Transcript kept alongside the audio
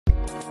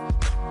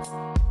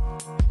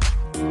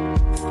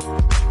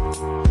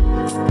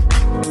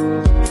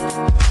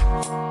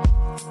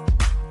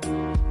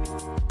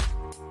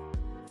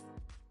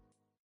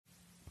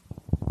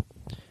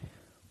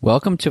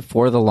Welcome to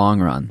For the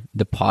Long Run,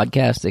 the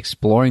podcast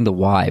exploring the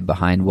why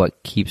behind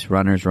what keeps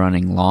runners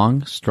running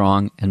long,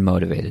 strong, and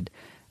motivated.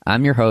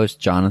 I'm your host,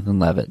 Jonathan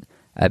Levitt.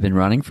 I've been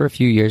running for a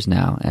few years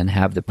now and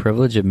have the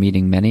privilege of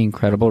meeting many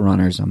incredible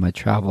runners on my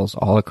travels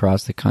all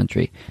across the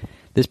country.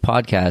 This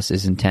podcast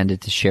is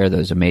intended to share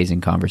those amazing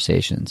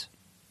conversations.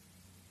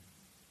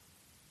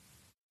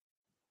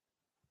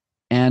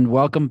 And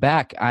welcome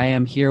back. I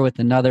am here with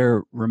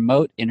another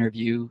remote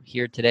interview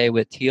here today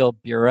with Teal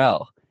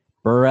Burrell.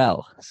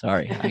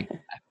 Sorry, I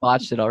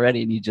botched it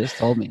already, and you just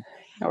told me.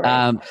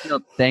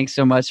 Teal, thanks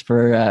so much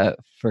for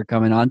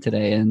coming on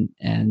today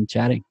and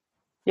chatting.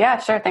 Yeah,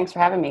 sure. Thanks for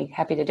having me.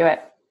 Happy to do it.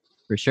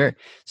 For sure.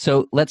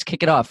 So let's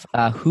kick it off.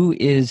 Who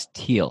is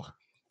Teal?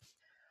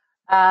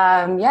 So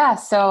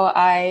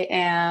I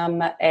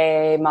am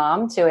a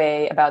mom to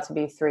a about to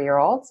be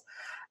 3-year-old.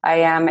 I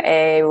am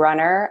a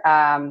runner.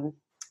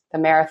 The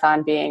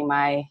marathon being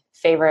my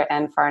favorite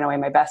and far and away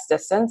my best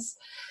distance.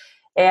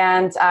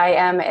 And I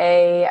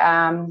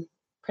am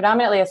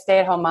predominantly a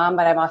stay-at-home mom,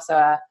 but I'm also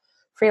a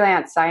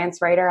freelance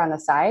science writer on the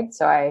side.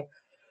 So I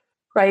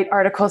write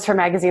articles for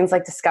magazines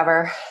like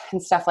Discover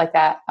and stuff like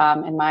that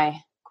in my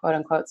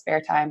quote-unquote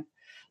spare time.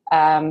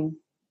 That's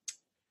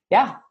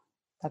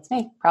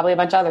me. Probably a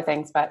bunch of other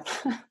things, but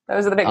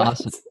those are the big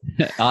ones.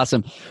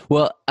 Awesome.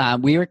 Well,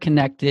 we were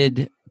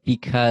connected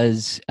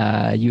because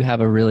you have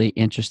a really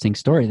interesting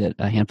story that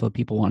a handful of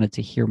people wanted to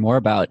hear more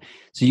about.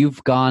 So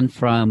you've gone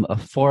from a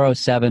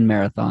 4:07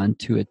 marathon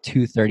to a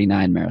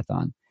 2:39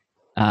 marathon.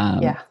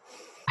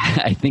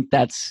 I think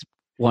that's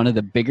one of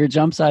the bigger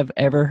jumps I've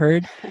ever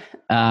heard.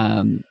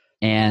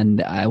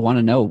 And I want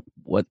to know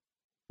what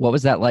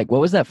was that like?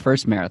 What was that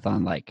first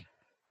marathon like?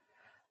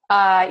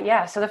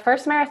 So the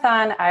first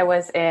marathon, I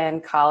was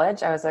in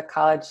college. I was a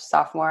college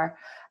sophomore.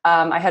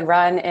 I had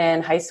run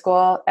in high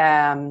school,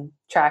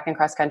 track and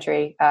cross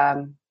country,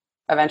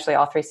 eventually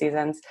all 3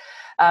 seasons.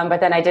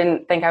 But then I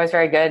didn't think I was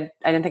very good.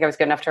 I didn't think I was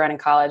good enough to run in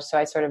college. So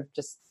I sort of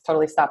just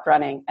totally stopped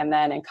running. And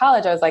then in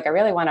college, I was like, I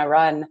really want to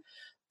run,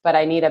 but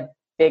I need a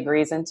big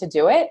reason to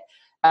do it.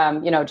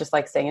 Just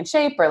like staying in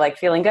shape or like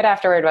feeling good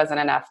afterward wasn't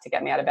enough to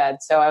get me out of bed.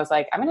 So I was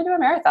like, I'm going to do a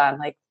marathon.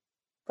 Like,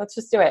 let's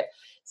just do it.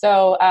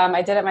 So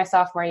I did it my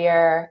sophomore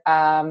year,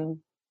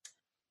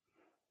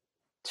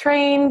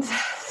 trained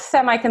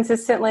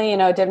semi-consistently,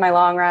 did my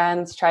long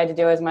runs, tried to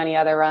do as many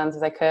other runs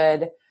as I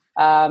could.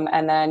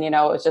 And then, it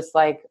was just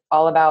like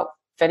all about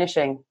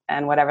finishing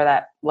and whatever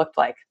that looked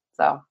like.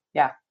 So,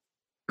 yeah.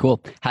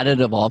 Cool. How did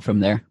it evolve from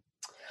there?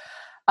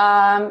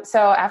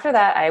 So after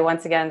that, I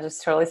once again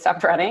just totally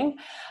stopped running.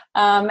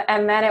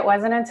 And then it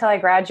wasn't until I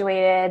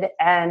graduated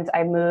and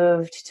I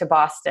moved to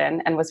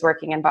Boston and was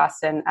working in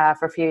Boston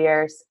for a few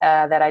years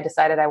that I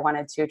decided I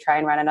wanted to try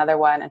and run another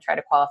one and try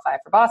to qualify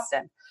for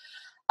Boston.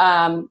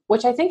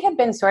 Which I think had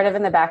been sort of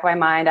in the back of my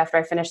mind after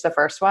I finished the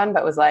first one,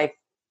 but was like,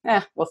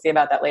 we'll see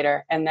about that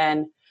later. And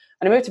then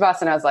when I moved to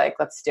Boston, I was like,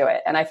 let's do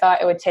it. And I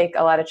thought it would take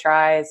a lot of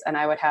tries and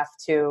I would have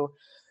to,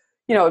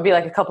 it would be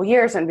like a couple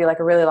years and it'd be like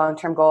a really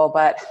long-term goal.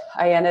 But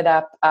I ended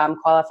up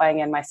qualifying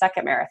in my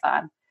second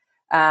marathon.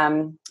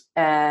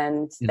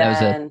 And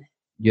then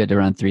you had to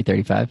run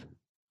 3:35.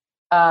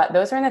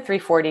 Those were in the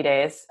 3:40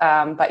 days.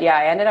 But yeah,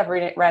 I ended up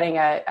running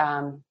a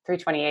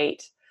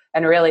 3:28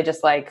 and really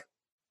just like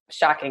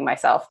shocking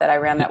myself that I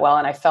ran that well.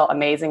 And I felt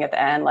amazing at the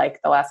end.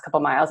 Like the last couple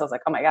miles, I was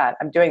like, oh my God,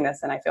 I'm doing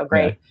this and I feel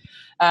great.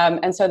 Yeah.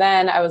 And so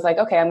then I was like,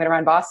 okay, I'm going to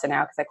run Boston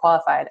now because I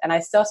qualified. And I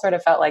still sort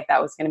of felt like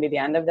that was going to be the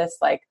end of this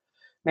like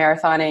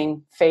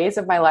marathoning phase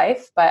of my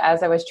life. But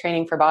as I was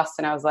training for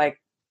Boston, I was like,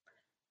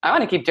 I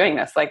want to keep doing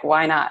this. Like,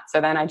 why not? So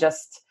then I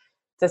just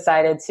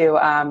decided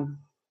to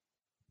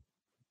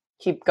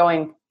keep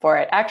going for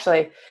it.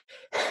 Actually,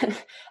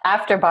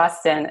 after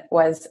Boston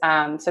was,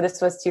 so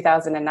this was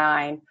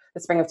 2009, the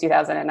spring of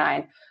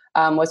 2009,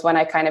 was when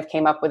I kind of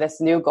came up with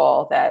this new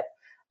goal that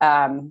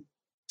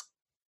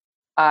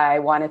I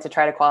wanted to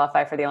try to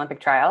qualify for the Olympic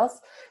trials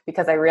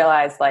because I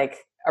realized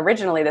like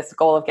originally this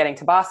goal of getting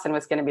to Boston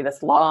was going to be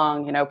this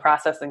long,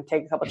 process and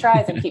take a couple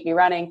tries and keep me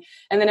running.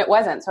 And then it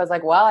wasn't. So I was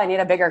like, well, I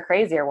need a bigger,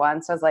 crazier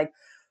one. So I was like,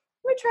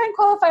 let me try and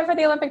qualify for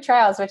the Olympic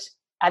trials, which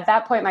at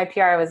that point, my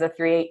PR was a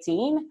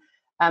 3:18.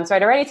 So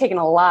I'd already taken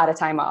a lot of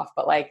time off,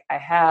 but like I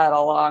had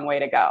a long way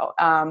to go.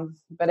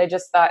 But I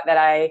just thought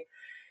that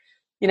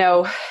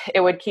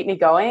it would keep me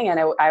going and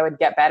I would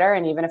get better.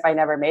 And even if I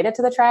never made it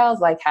to the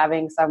trials, like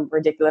having some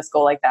ridiculous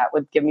goal like that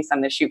would give me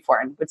something to shoot for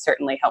and would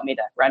certainly help me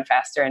to run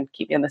faster and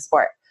keep me in the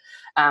sport.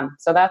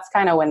 So that's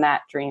kind of when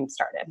that dream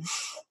started.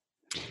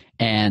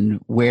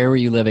 And where were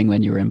you living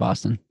when you were in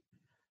Boston?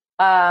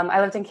 I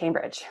lived in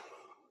Cambridge.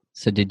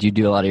 So did you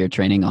do a lot of your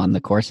training on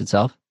the course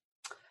itself?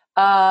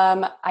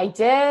 I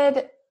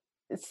did.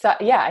 So,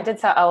 yeah, I did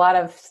a lot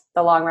of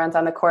the long runs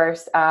on the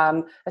course,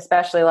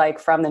 especially like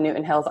from the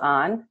Newton Hills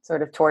on,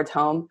 sort of towards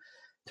home,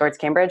 towards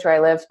Cambridge where I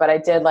lived. But I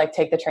did like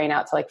take the train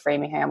out to like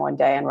Framingham one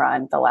day and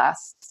run the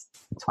last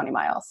 20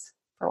 miles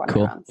for one of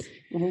my runs.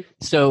 Mm-hmm.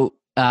 So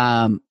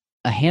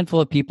a handful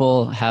of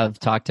people have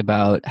talked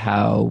about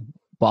how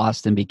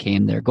Boston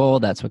became their goal.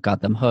 That's what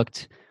got them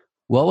hooked.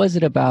 What was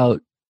it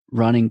about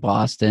running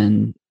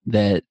Boston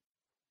that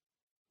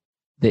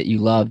you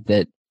loved,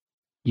 that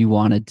you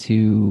wanted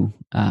to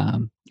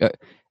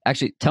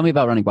actually tell me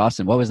about running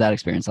Boston? What was that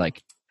experience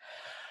like?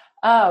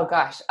 Oh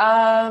gosh.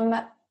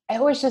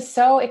 It was just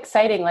so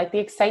exciting. Like the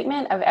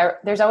excitement of,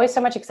 there's always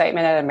so much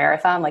excitement at a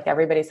marathon. Like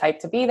everybody's hyped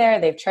to be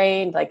there. They've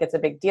trained, like it's a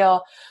big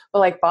deal. But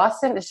like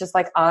Boston is just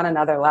like on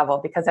another level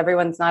because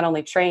everyone's not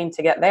only trained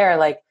to get there,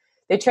 like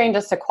they trained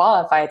just to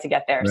qualify to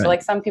get there. Right. So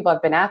like some people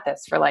have been at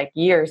this for like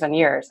years and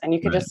years, and you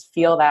could Right. just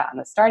feel that on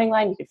the starting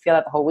line. You could feel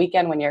that the whole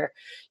weekend when you're,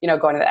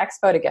 going to the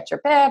expo to get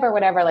your bib or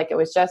whatever. Like it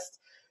was just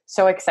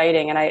so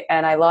exciting.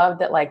 And I love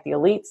that like the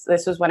elites,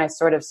 this was when I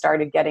sort of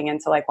started getting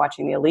into like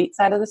watching the elite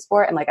side of the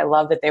sport. And like, I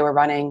love that they were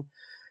running,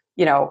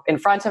 in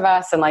front of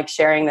us and like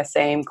sharing the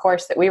same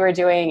course that we were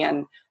doing.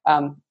 And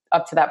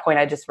up to that point,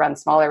 I just run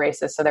smaller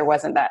races. So there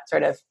wasn't that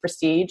sort of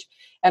prestige.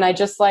 And I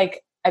just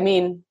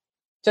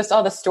just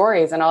all the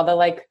stories and all the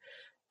like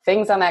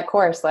things on that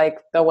course, like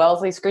the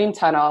Wellesley Scream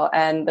Tunnel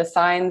and the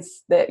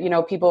signs that,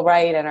 people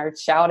write and are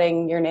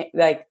shouting your name,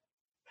 like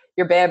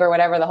your bib or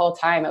whatever the whole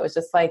time. It was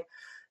just like,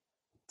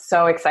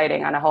 so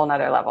exciting on a whole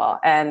nother level.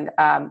 And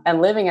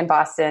living in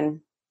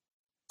Boston,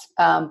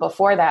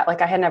 before that,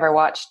 like I had never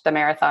watched the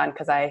marathon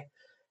because I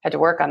had to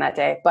work on that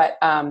day, but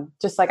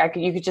just like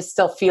you could just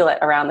still feel it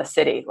around the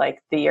city,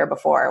 like the year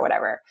before or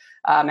whatever.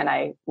 And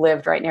I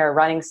lived right near a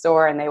running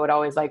store, and they would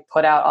always like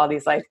put out all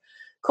these like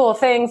cool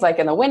things like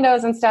in the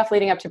windows and stuff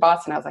leading up to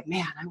Boston. I was like,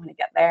 man, I want to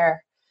get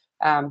there.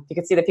 You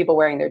could see the people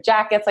wearing their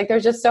jackets. Like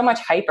there's just so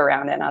much hype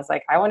around it. And I was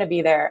like, I want to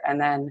be there.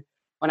 And then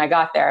when I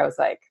got there, I was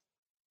like,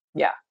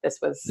 yeah, this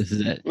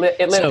is it.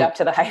 It lived up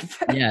to the hype.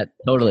 Yeah,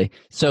 totally.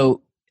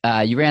 So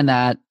you ran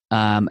that,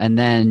 and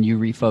then you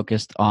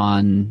refocused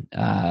on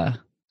the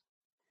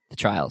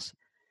trials.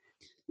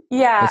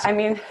 Yeah, I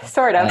mean,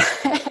 sort of.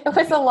 It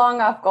was a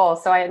long off goal.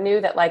 So I knew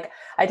that like,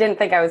 I didn't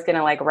think I was going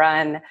to like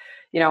run,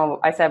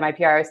 I said my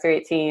PR was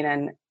 3:18,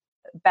 and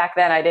back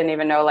then I didn't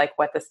even know like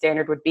what the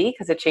standard would be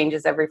because it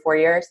changes every 4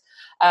 years.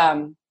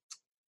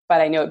 But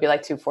I knew it'd be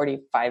like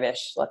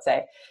 2:45-ish, let's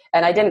say.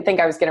 And I didn't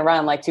think I was going to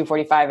run like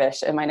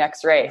 2:45-ish in my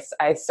next race.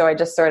 So I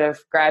just sort of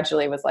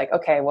gradually was like,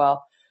 okay,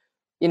 well,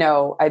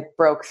 I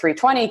broke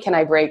 3:20. Can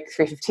I break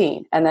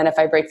 3:15? And then if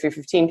I break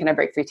 3:15, can I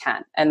break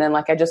 3:10? And then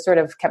like, I just sort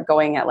of kept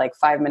going at like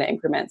 5-minute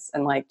increments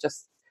and like,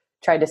 just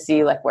tried to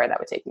see like where that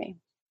would take me.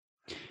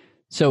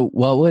 So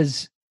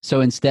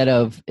instead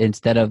of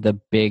the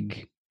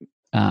big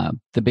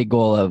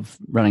goal of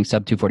running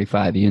sub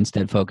 2:45, you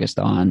instead focused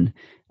on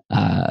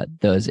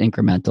those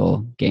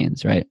incremental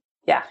gains, right?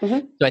 Yeah.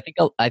 Mm-hmm. So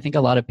I think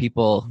a lot of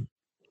people,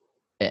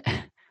 I'm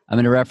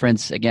going to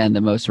reference again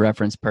the most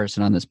referenced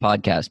person on this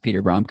podcast,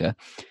 Peter Bromka.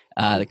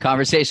 The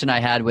conversation I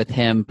had with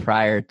him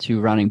prior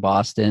to running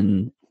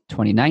Boston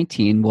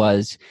 2019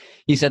 was,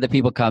 he said that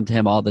people come to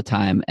him all the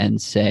time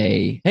and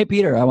say, hey,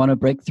 Peter, I want to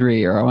break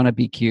 3, or I want to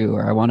BQ,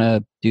 or I want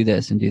to do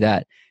this and do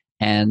that.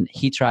 And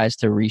he tries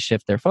to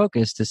reshift their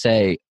focus to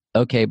say,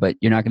 okay, but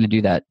you're not going to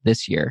do that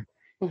this year.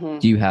 Mm-hmm.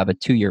 Do you have a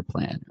 2-year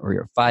plan or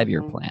your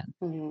 5-year mm-hmm. plan?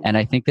 Mm-hmm. And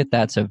I think that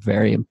that's a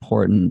very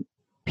important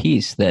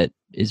piece that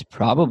is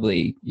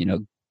probably,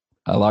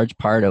 a large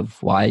part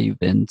of why you've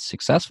been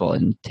successful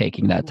in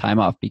taking that time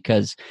off,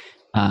 because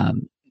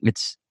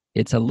it's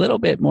a little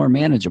bit more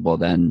manageable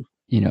than,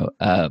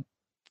 a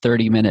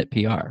 30-minute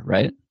PR,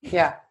 right?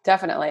 Yeah,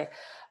 definitely.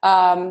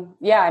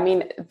 I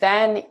mean,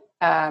 then,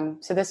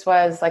 so this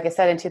was, like I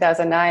said, in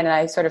 2009, and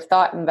I sort of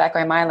thought in the back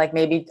of my mind, like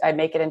maybe I'd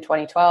make it in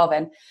 2012.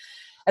 And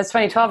as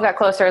 2012 got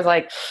closer, I was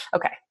like,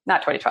 okay,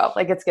 not 2012,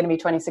 like it's going to be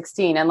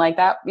 2016. And like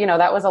that,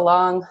 that was a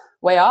long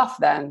way off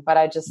then, but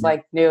I just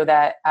like knew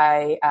that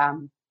I,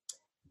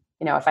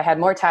 if I had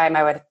more time,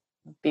 I would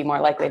be more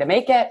likely to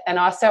make it. And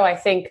also I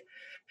think,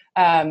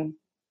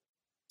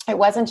 it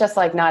wasn't just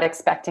like not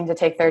expecting to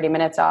take 30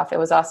 minutes off. It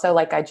was also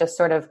like, I just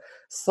sort of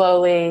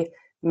slowly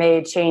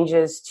made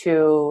changes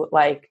to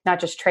like, not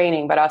just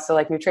training, but also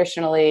like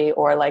nutritionally,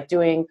 or like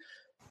doing,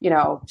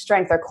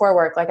 strength or core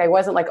work. Like I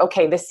wasn't like,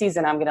 okay, this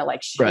season I'm going to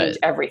like change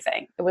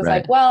everything. It was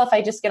like, well, if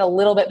I just get a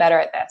little bit better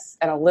at this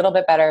and a little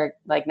bit better,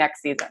 like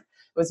next season,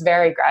 it was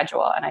very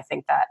gradual. And I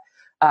think that,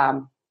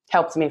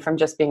 helped me from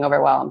just being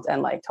overwhelmed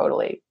and like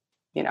totally,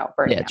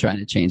 burning out. Trying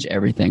to change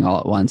everything all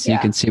at once. You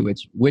can see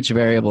which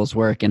variables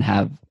work and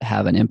have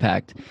an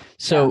impact.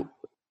 So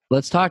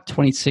let's talk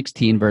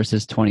 2016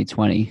 versus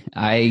 2020.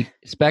 I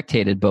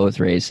spectated both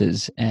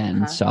races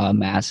and saw a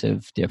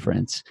massive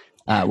difference.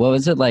 What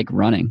was it like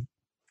running?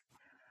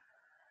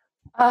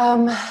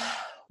 It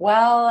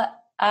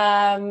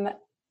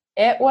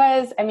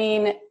was, I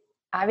mean,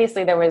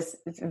 obviously there was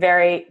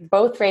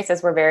both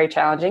races were very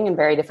challenging in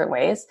very different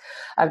ways.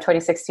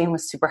 2016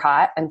 was super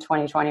hot and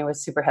 2020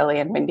 was super hilly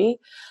and windy.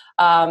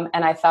 And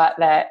I thought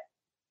that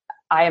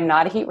I am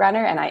not a heat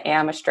runner and I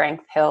am a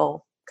strength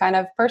hill kind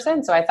of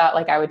person. So I thought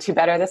like I would do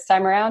better this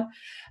time around.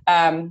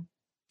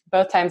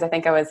 Both times I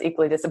think I was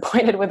equally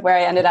disappointed with where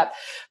I ended up.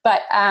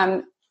 But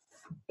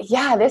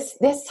yeah,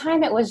 this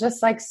time it was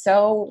just like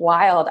so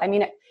wild. I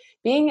mean,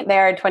 being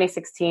there in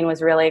 2016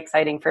 was really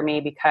exciting for me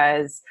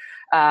because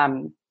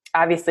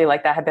obviously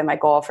like that had been my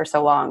goal for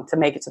so long to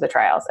make it to the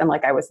trials. And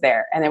like I was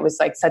there and it was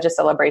like such a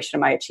celebration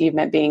of my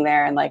achievement being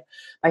there. And like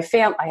I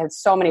had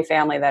so many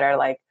family that are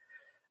like,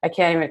 I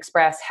can't even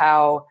express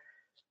how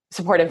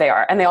supportive they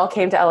are. And they all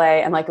came to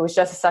LA and like, it was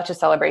just such a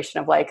celebration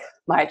of like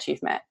my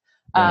achievement.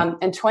 Right.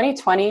 And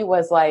 2020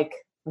 was like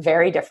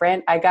very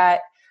different. I got,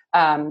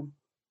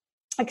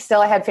 like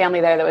still I had family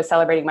there that was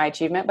celebrating my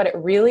achievement, but it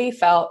really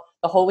felt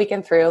the whole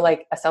weekend through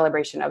like a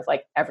celebration of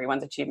like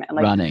everyone's achievement and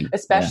like Running.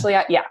 especially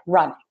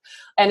running,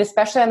 and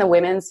especially on the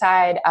women's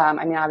side.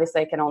 I mean,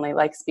 obviously I can only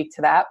like speak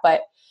to that,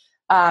 but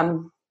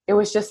it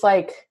was just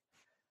like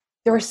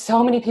there were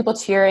so many people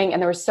cheering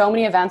and there were so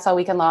many events all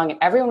weekend long and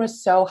everyone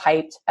was so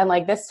hyped. And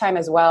like this time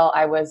as well,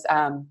 I was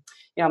I'm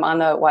on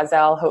the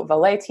Oiselle Haute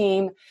Volée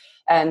team.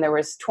 And there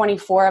was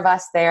 24 of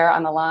us there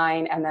on the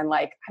line. And then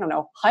like, I don't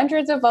know,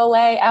 hundreds of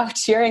volée out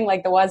cheering.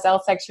 Like the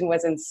Oiselle section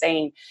was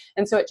insane.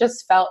 And so it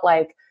just felt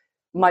like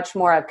much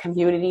more a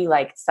community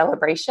like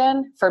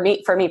celebration for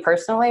me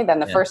personally than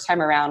the first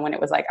time around when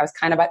it was like, I was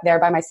kind of there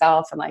by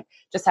myself and like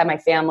just had my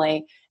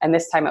family. And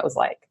this time it was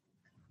like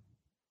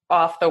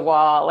off the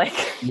wall, like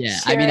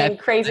cheering,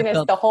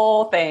 craziness, the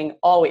whole thing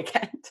all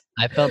weekend.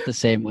 I felt the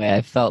same way.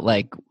 I felt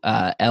like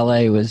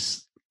LA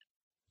was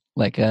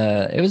like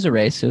it was a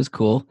race. It was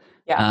cool.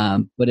 Yeah.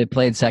 But it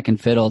played second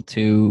fiddle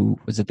to,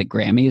 was it the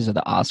Grammys or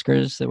the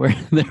Oscars that were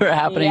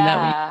happening that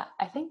week? Yeah,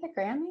 I think the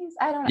Grammys.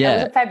 I don't know. Yeah. It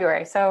was in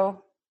February,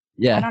 so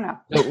yeah, I don't know.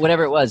 So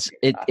whatever it was,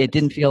 it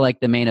didn't feel like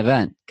the main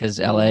event because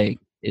LA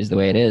is the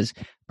way it is.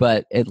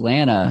 But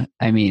Atlanta,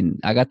 I mean,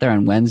 I got there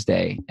on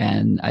Wednesday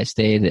and I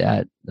stayed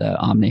at the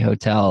Omni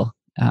Hotel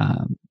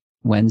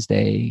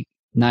Wednesday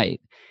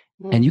night,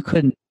 and you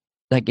couldn't,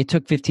 like, it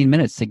took 15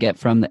 minutes to get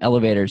from the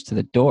elevators to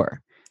the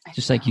door.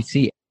 Just like you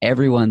see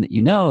everyone that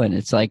you know, and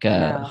it's like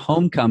a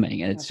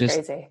homecoming, and it's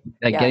just crazy.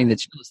 Like getting the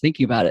chills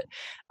thinking about it.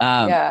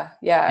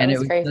 And it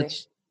was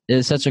crazy. It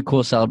was such a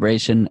cool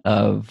celebration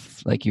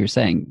of, like you were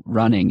saying,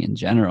 running in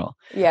general.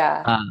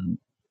 Yeah.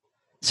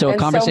 So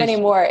and so many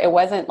more. It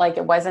wasn't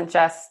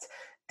just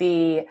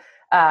the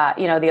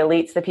the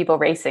elites, the people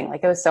racing.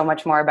 Like it was so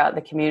much more about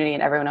the community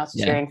and everyone else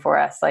cheering for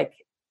us. Like,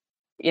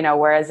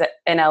 whereas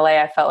in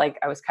LA, I felt like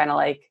I was kind of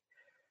like,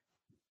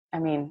 I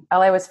mean,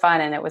 LA was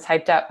fun and it was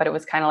hyped up, but it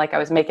was kind of like I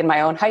was making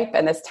my own hype.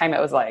 And this time it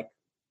was like,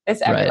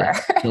 it's everywhere.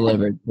 Right.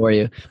 Delivered for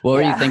you. What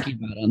were you thinking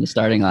about on the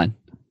starting line?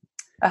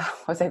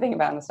 What was I thinking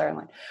about on the starting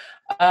line?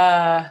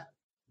 I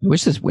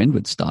wish this wind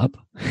would stop.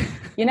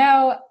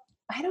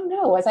 I don't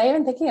know. Was I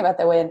even thinking about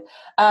the wind?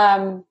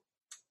 I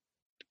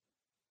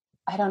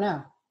don't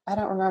know. I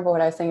don't remember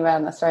what I was thinking about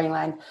on the starting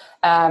line.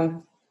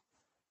 I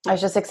was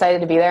just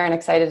excited to be there and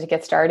excited to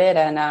get started.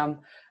 And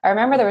I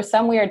remember there was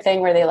some weird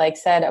thing where they like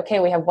said, okay,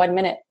 we have 1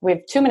 minute, we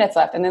have 2 minutes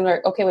left. And then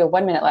they're okay, we have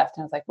 1 minute left.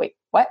 And I was like, wait,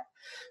 what?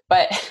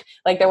 But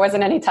like, there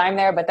wasn't any time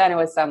there, but then it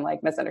was some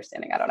like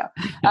misunderstanding. I don't know.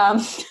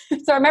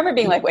 So I remember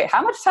being like, wait,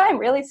 how much time?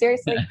 Really?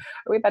 Seriously?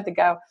 Are we about to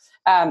go?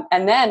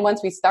 And then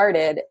once we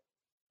started,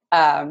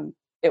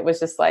 it was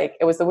just like,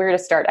 it was the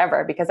weirdest start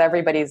ever because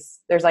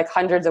there's like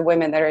hundreds of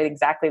women that are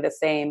exactly the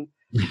same.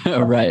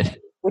 Right.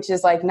 Which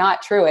is like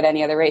not true at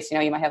any other race.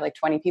 You might have like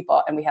 20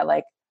 people and we had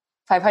like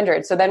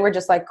 500. So then we're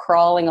just like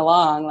crawling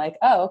along like,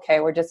 oh, okay,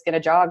 we're just going to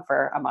jog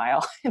for a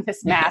mile in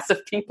this mass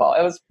of people.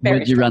 It was very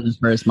What did you run the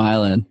first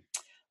mile in?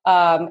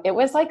 It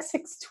was like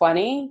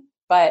 6:20,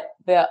 but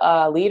the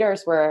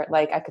leaders were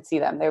like, I could see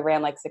them. They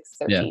ran like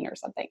 6:13 or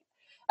something.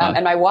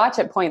 And my watch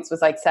at points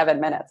was like 7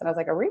 minutes. And I was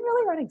like, are we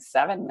really running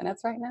 7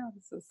 minutes right now?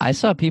 I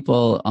saw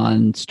people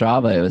on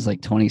Strava. It was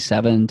like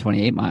 27,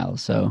 28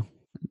 miles. So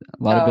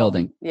a lot of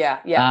building. Yeah.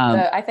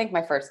 I think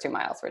my first 2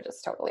 miles were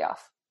just totally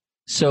off.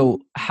 So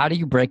how do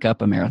you break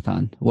up a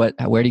marathon?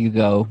 Where do you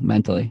go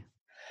mentally?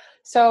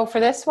 So for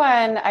this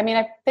one, I mean,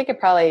 I think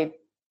I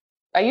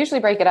usually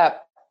break it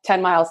up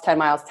 10 miles,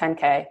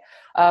 10K.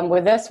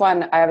 With this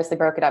one, I obviously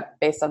broke it up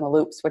based on the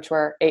loops, which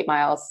were 8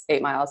 miles,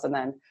 and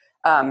then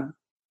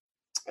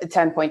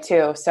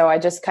 10.2. So I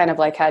just kind of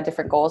like had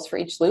different goals for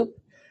each loop.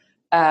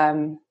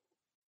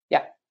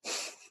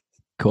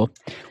 Cool.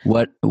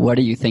 What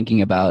are you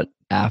thinking about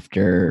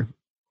after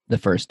the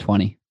first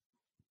 20?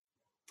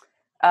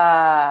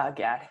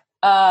 Get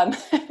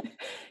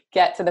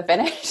to the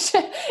finish.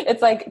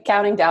 It's like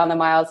counting down the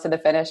miles to the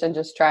finish and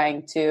just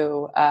trying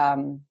to,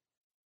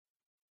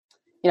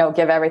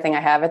 give everything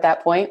I have at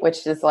that point,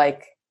 which is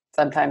like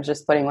sometimes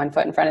just putting one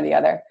foot in front of the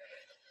other.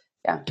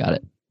 Yeah. Got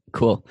it.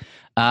 Cool.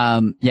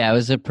 It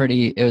was a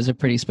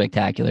pretty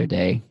spectacular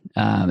day.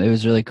 It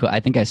was really cool. I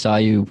think I saw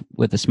you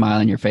with a smile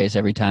on your face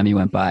every time you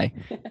went by.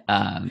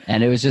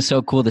 And it was just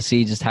so cool to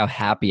see just how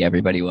happy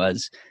everybody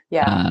was.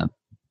 Yeah.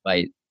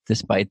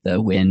 Despite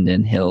the wind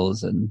and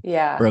hills and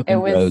broken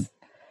roads.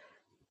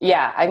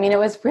 Yeah. I mean, it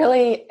was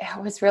really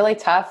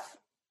tough,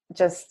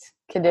 just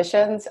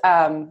conditions.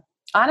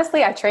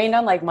 Honestly, I trained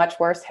on like much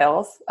worse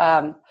hills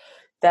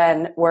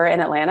than were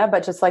in Atlanta,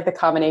 but just like the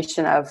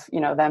combination of,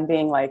 them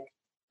being like,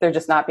 there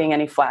just not being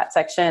any flat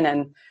section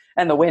and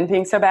and the wind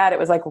being so bad, it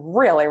was like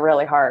really,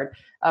 really hard.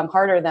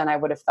 Harder than I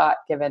would have thought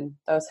given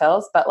those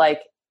hills. But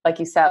like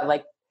you said,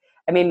 like,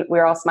 I mean, we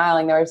were all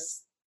smiling. There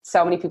was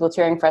so many people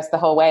cheering for us the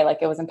whole way. Like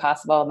it was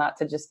impossible not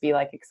to just be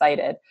like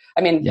excited.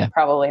 I mean,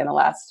 probably in the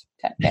last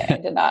 10K, I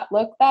did not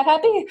look that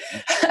happy,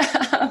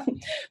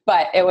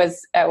 but it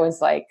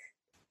was like,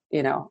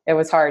 you know, it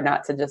was hard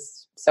not to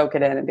just soak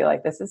it in and be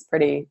like, this is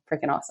pretty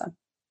freaking awesome.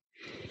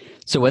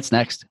 So what's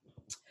next?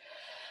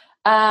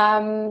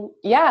 So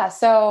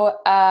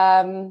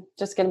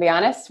just going to be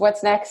honest,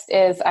 what's next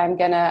is I'm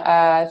going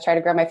to try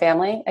to grow my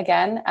family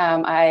again.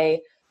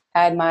 I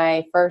had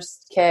my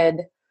first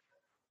kid,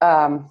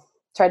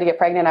 tried to get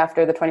pregnant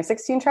after the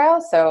 2016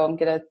 trial. So I'm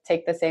going to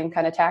take the same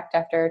kind of tact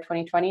after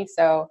 2020.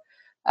 So,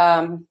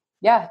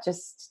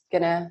 just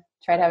going to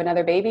try to have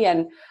another baby.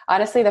 And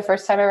honestly, the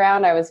first time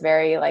around, I was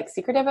very like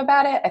secretive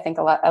about it. I think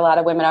a lot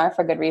of women are,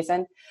 for good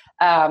reason.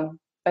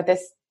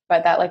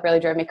 But that like really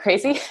drove me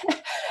crazy.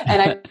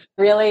 And I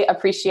really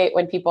appreciate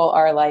when people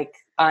are like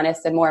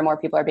honest, and more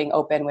people are being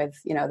open with,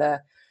 you know, the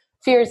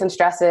fears and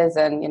stresses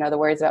and, you know, the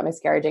worries about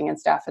miscarriaging and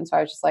stuff. And so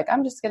I was just like,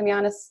 I'm just going to be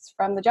honest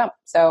from the jump.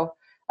 So,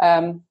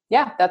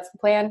 that's the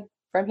plan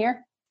from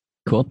here.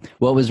 Cool.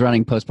 What was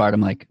running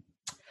postpartum like?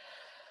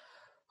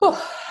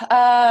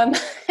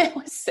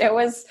 It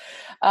was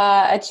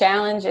a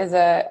challenge is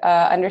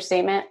a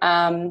understatement.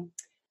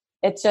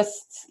 It's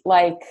just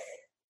like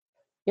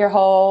your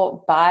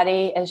whole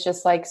body is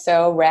just like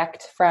so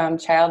wrecked from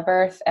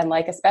childbirth, and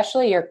like,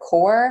 especially your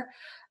core.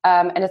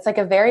 And it's like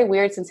a very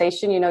weird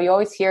sensation. You know, you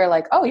always hear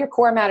like, oh, your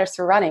core matters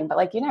for running, but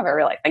like, you never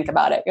really think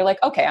about it. You're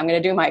like, okay, I'm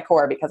going to do my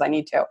core because I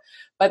need to.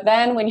 But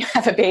then when you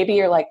have a baby,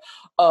 you're like,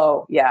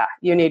 oh yeah,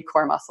 you need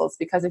core muscles,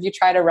 because if you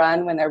try to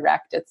run when they're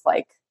wrecked, it's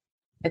like,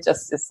 it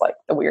just is like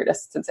the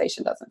weirdest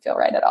sensation. Doesn't feel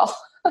right at all.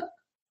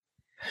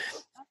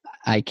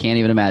 I can't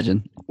even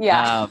imagine.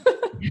 Yeah.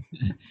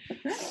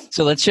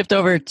 So let's shift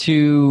over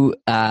to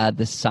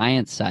the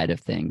science side of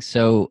things.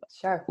 So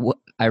sure.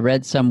 I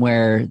read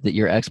somewhere that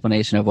your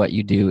explanation of what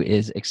you do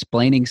is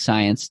explaining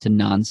science to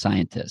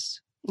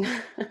non-scientists.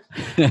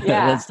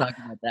 Let's talk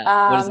about that.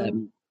 What does that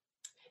mean?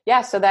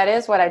 Yeah, so that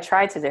is what I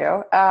try to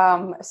do.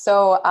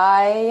 So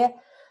I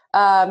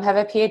have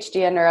a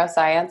PhD in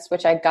neuroscience,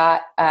 which I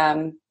got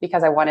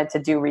because I wanted to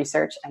do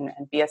research and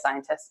be a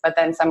scientist. But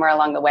then somewhere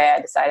along the way,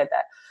 I decided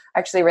that I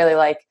actually really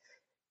like,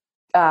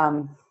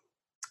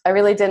 I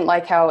really didn't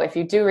like how if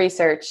you do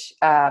research,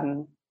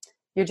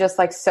 you're just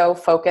like so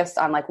focused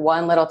on like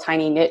one little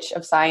tiny niche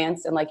of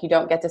science, and like you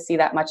don't get to see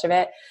that much of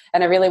it.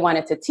 And I really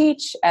wanted to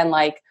teach, and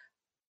like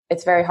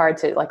it's very hard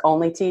to like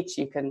only teach.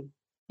 You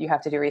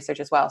have to do research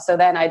as well. So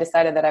then I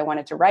decided that I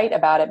wanted to write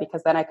about it,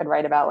 because then I could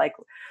write about like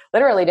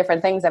literally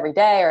different things every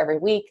day or every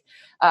week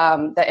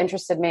that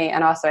interested me.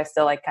 And also I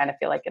still like kind of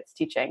feel like it's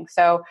teaching.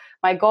 So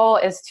my goal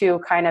is to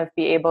kind of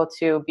be able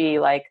to be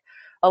like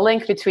a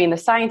link between the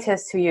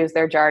scientists who use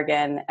their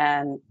jargon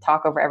and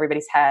talk over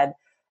everybody's head,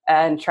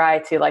 and try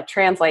to like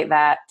translate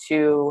that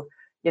to,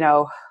 you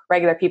know,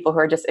 regular people who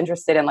are just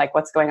interested in like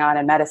what's going on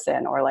in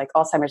medicine or like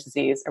Alzheimer's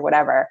disease or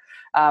whatever.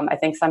 I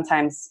think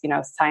sometimes, you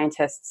know,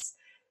 scientists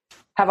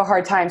have a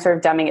hard time sort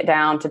of dumbing it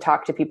down to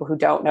talk to people who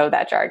don't know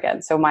that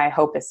jargon. So my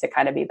hope is to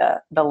kind of be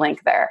the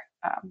link there.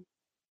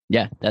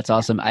 Yeah, that's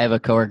awesome. I have a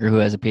coworker who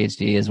has a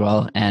PhD as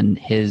well,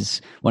 and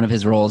one of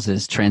his roles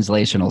is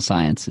translational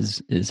science,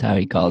 is how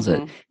he calls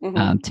it,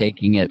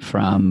 taking it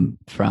from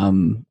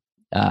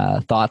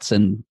thoughts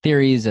and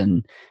theories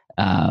and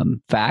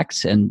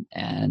facts and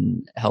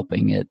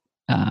helping it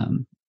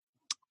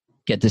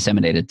get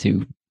disseminated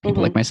to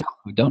people like myself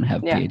who don't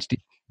have PhD.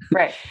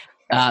 Right.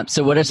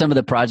 So what are some of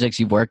the projects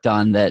you've worked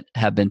on that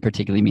have been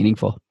particularly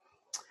meaningful?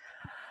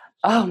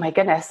 Oh my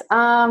goodness.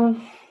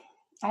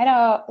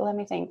 Let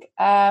me think.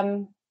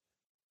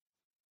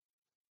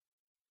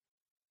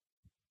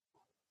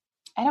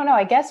 I don't know.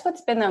 I guess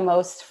what's been the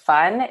most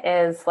fun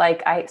is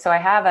like, I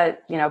have a,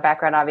 you know,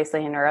 background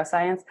obviously in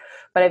neuroscience,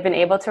 but I've been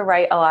able to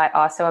write a lot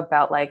also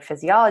about like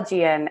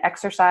physiology and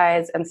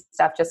exercise and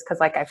stuff, just because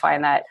like I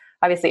find that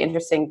obviously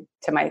interesting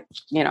to my,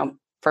 you know,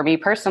 for me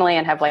personally,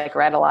 and have like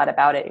read a lot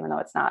about it, even though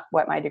it's not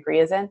what my degree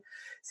is in.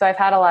 So I've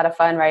had a lot of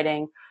fun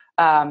writing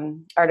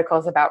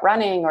articles about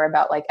running or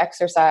about like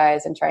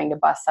exercise and trying to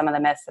bust some of the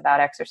myths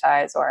about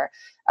exercise or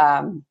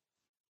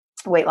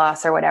weight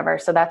loss or whatever.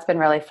 So that's been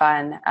really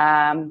fun.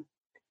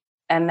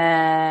 And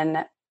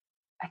then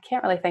I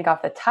can't really think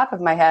off the top of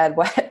my head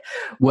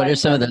what are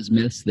some of those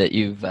myths that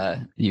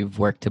you've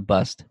worked to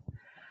bust?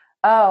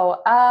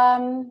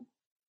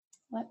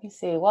 Let me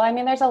see. Well, I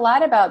mean, there's a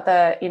lot about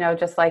the, you know,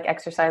 just like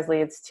exercise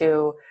leads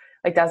to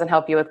like doesn't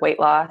help you with weight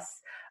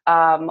loss,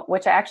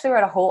 which I actually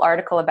wrote a whole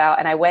article about.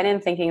 And I went in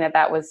thinking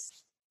that was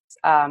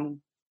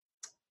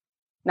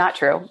not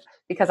true,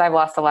 because I've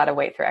lost a lot of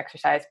weight through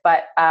exercise.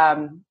 But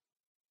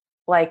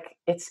like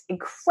it's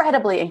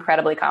incredibly,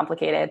 incredibly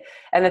complicated.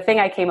 And the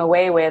thing I came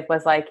away with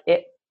was like,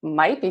 it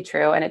might be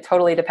true. And it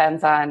totally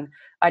depends on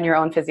your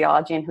own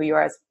physiology and who you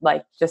are as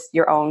like just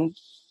your own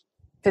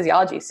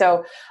physiology.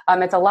 So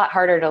it's a lot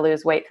harder to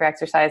lose weight through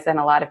exercise than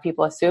a lot of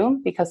people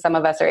assume, because some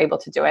of us are able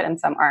to do it and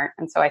some aren't.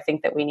 And so I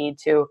think that we need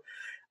to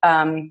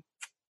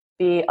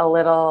be a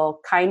little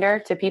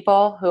kinder to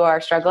people who are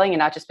struggling and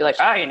not just be like,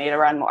 oh, you need to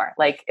run more.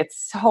 Like,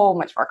 it's so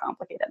much more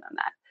complicated than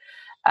that.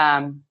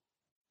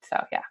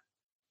 So yeah.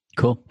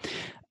 Cool.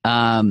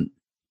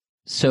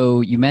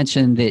 So you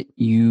mentioned that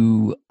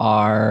you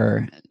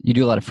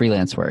do a lot of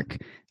freelance work,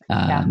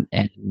 and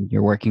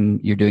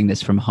you're doing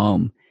this from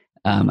home.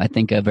 I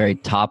think a very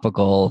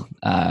topical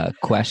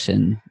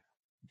question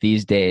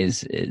these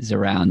days is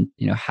around,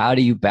 how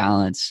do you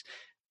balance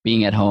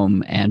being at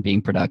home and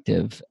being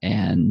productive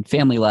and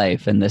family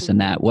life and this and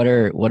that? What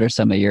are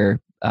some of your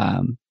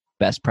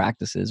best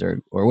practices,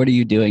 or what are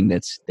you doing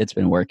that's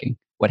been working?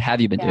 What have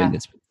you been doing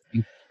that's been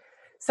working?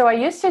 So I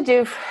used to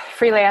do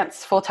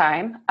freelance full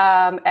time.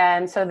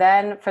 And so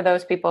then for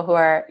those people who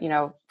are,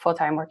 full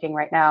time working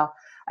right now,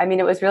 I mean,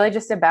 it was really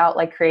just about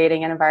like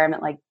creating an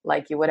environment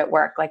like you would at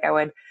work. Like I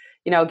would,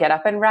 get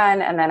up and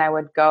run, and then I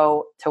would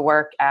go to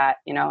work at,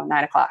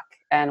 9:00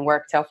 and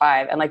work till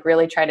 5, and like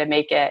really try to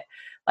make it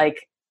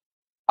like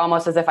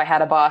almost as if I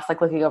had a boss,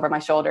 like looking over my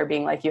shoulder,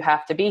 being like, you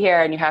have to be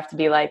here, and you have to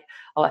be like,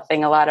 a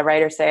thing a lot of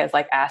writers say is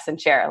like ass in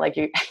chair. Like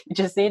you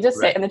just need to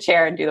sit in the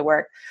chair and do the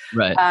work.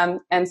 Right.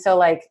 And so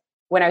like,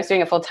 when I was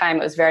doing it full time,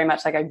 it was very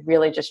much like I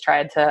really just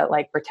tried to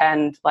like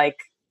pretend like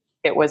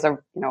it was a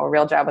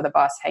real job with a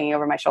boss hanging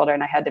over my shoulder,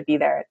 and I had to be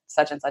there at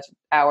such and such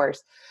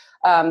hours.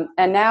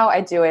 And now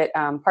I do it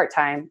part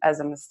time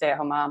as I'm a stay at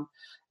home mom.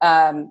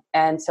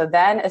 And so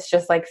then it's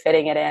just like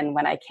fitting it in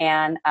when I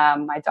can.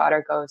 My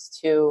daughter goes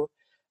to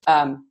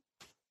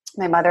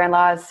my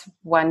mother-in-law's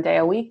one day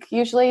a week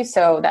usually,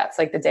 so that's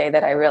like the day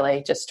that I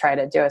really just try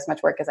to do as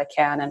much work as I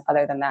can. And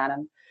other than that,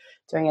 I'm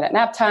doing it at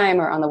nap time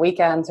or on the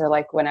weekends or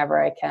like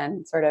whenever I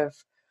can sort of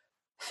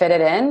fit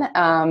it in.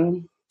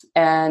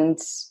 And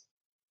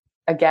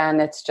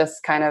again, it's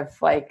just kind of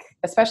like,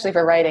 especially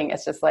for writing,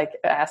 it's just like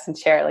ass and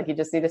chair. Like you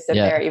just need to sit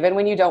there even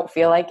when you don't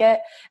feel like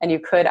it. And you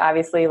could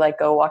obviously like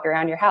go walk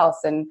around your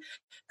house and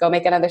go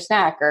make another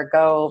snack or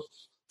go,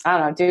 I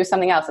don't know, do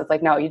something else. It's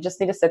like, no, you just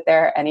need to sit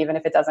there. And even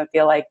if it doesn't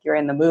feel like you're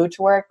in the mood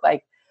to work,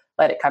 like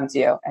let it come to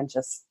you and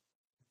just,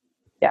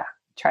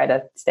 try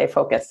to stay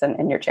focused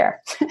in your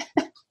chair.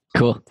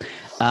 Cool.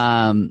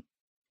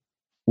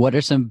 What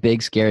are some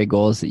big, scary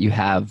goals that you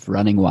have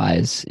running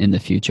wise in the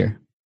future?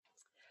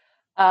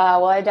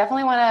 Well, I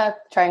definitely want to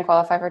try and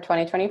qualify for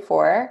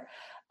 2024.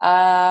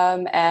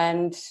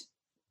 And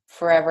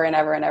forever and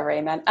ever and ever,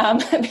 amen.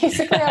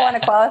 Basically, I want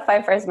to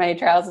qualify for as many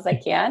trials as I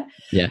can.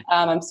 Yeah.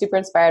 I'm super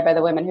inspired by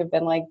the women who've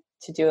been like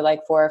to do like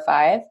 4 or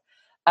 5.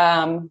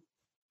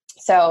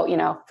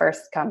 So,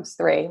 first comes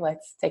 3,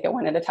 let's take it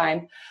one at a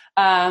time.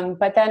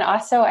 But then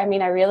also, I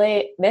mean,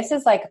 this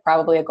is like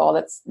probably a goal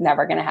that's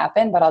never going to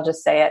happen, but I'll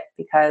just say it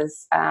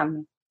because,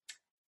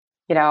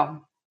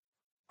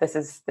 this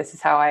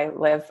is how I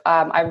live.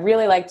 I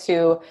really like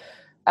to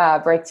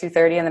break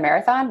 2:30 in the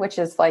marathon, which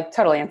is like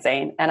totally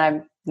insane. And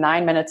I'm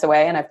 9 minutes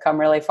away and I've come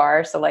really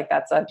far. So like,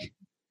 that's a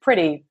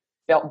pretty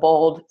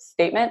bold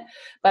statement,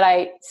 but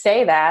I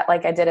say that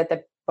like I did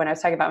when I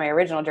was talking about my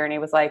original journey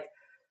was like,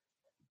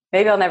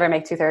 maybe I'll never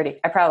make 2:30.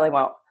 I probably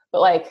won't,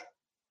 but like,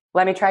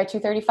 let me try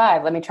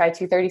 2:35. Let me try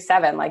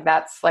 2:37. Like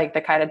that's like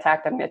the kind of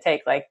tact I'm going to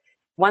take. Like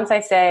once I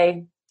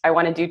say I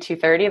want to do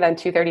 2:30, then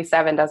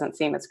 2:37 doesn't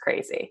seem as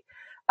crazy.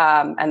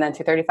 And then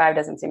 2:35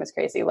 doesn't seem as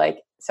crazy.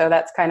 Like, so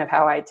that's kind of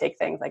how I take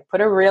things, like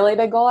put a really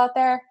big goal out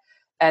there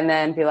and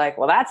then be like,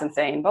 well, that's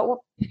insane, but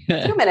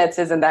 2 minutes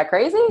isn't that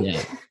crazy.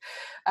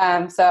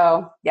 Yeah.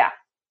 So yeah,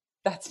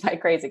 that's my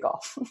crazy goal.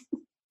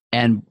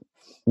 And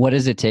what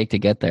does it take to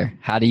get there?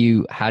 How do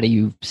you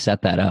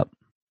set that up?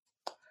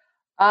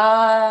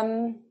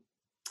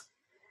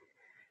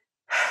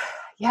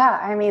 Yeah,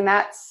 I mean,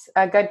 that's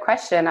a good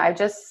question. I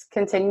just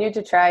continue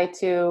to try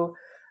to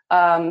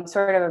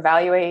sort of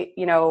evaluate,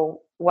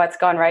 what's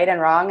gone right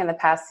and wrong in the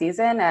past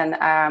season,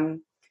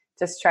 and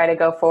just try to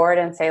go forward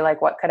and say,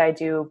 like, what could I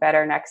do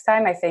better next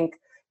time? I think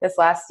this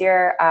last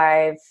year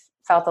I've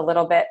felt a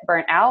little bit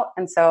burnt out.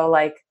 And so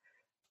like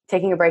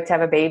taking a break to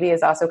have a baby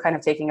is also kind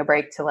of taking a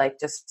break to like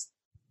just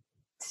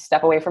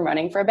step away from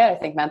running for a bit. I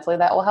think mentally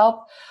that will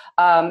help.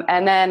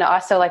 And then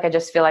also like, I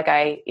just feel like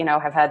I,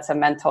 have had some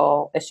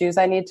mental issues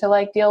I need to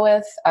like deal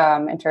with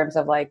in terms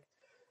of like,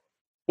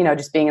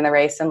 just being in the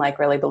race and like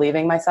really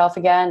believing myself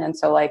again. And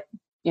so like,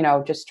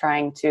 just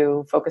trying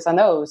to focus on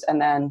those.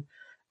 And then,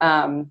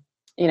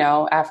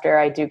 after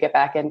I do get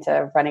back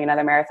into running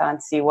another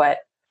marathon, see what,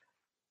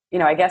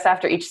 I guess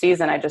after each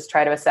season, I just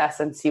try to assess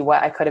and see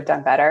what I could have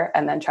done better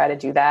and then try to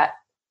do that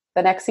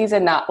the next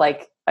season. Not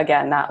like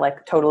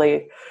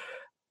totally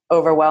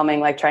overwhelming,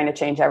 like trying to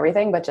change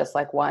everything, but just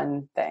like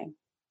one thing.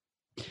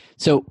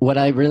 So what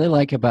I really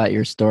like about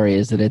your story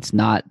is that it's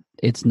not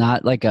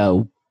like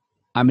I'm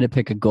going to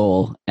pick a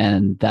goal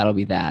and that'll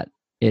be that.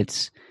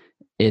 It's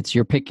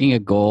you're picking a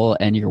goal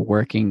and you're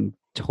working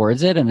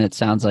towards it. And it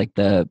sounds like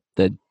the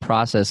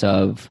process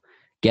of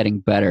getting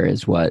better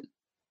is what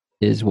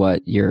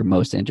you're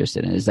most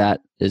interested in. Is that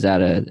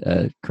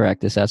a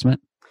correct assessment?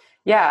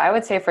 Yeah, I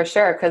would say for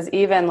sure. Cause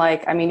even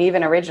like, I mean,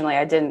 even originally,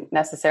 I didn't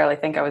necessarily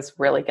think I was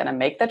really going to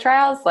make the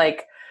trials.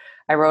 Like,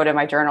 I wrote in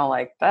my journal,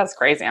 like, that's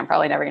crazy. I'm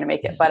probably never going to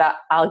make it, but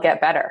I'll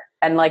get better.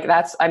 And like,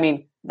 I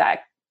mean,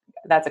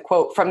 that's a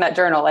quote from that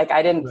journal. Like,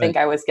 I didn't Right. think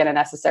I was going to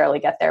necessarily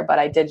get there, but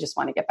I did just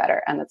want to get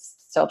better. And it's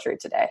still true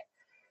today.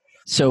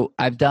 So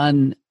I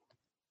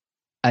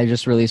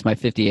just released my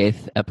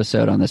 58th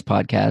episode on this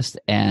podcast,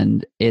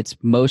 and it's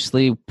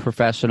mostly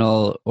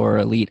professional or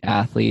elite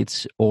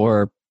athletes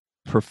or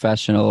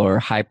professional or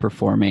high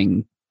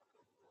performing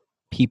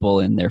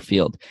people in their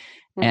field.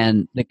 Mm-hmm.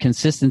 And the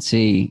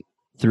consistency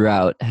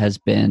throughout has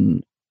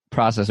been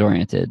process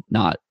oriented,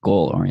 not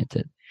goal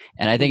oriented.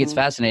 And I think it's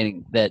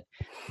fascinating that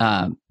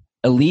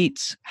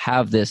elites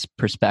have this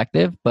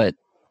perspective, but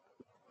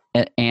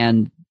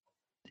and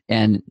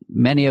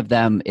many of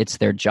them, it's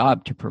their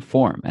job to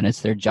perform and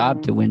it's their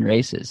job to win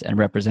races and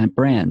represent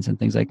brands and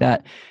things like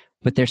that.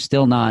 But they're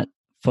still not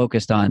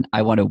focused on,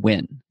 I want to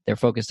win. They're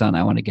focused on,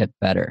 I want to get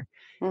better.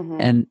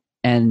 And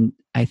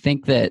I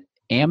think that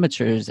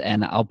amateurs,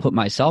 and I'll put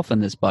myself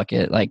in this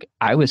bucket, like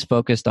I was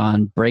focused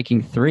on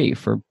breaking 3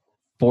 for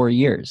 4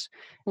 years.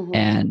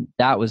 And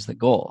that was the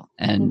goal.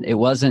 And it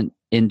wasn't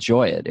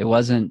enjoy it. It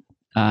wasn't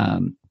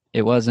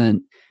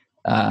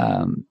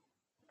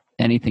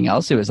anything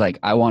else. It was like,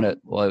 I want to,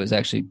 well, it was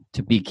actually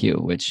to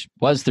BQ, which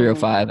was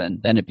 305,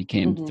 and then it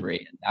became 3.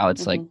 And now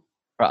it's like,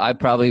 I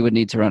probably would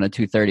need to run a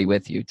 230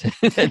 with you to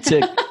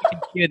BQ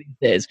these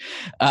days.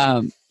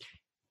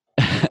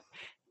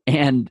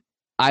 And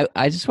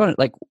I just want to,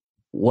 like,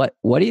 what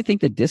do you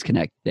think the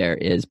disconnect there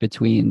is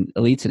between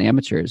elites and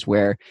amateurs,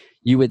 where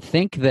you would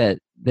think that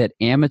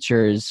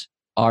amateurs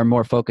are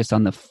more focused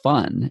on the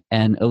fun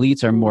and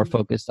elites are more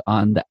focused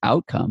on the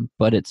outcome,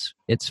 but it's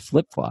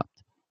flip-flopped?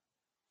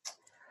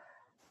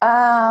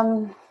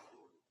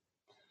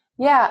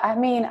 Yeah, I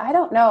mean, I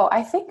don't know.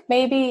 I think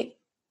maybe,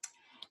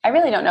 I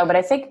really don't know, but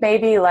I think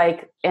maybe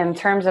like in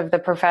terms of the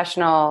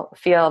professional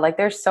field, like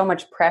there's so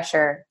much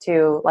pressure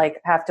to like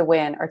have to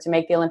win or to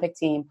make the Olympic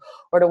team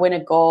or to win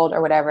a gold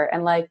or whatever.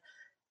 And like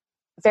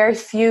very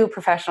few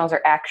professionals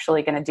are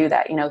actually going to do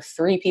that.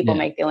 3 people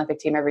make the Olympic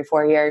team every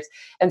 4 years.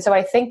 And so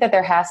I think that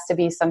there has to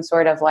be some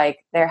sort of like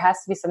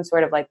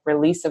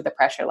release of the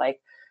pressure.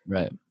 Like,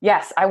 right.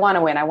 Yes, I want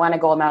to win. I want a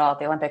gold medal at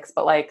the Olympics,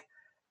 but like,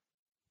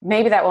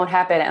 maybe that won't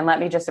happen. And let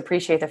me just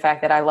appreciate the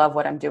fact that I love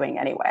what I'm doing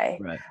anyway.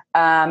 Right.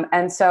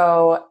 And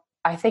so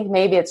I think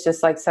maybe it's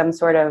just like some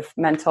sort of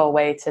mental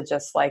way to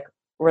just like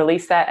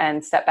release that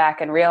and step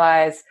back and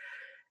realize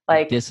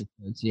like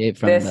disassociate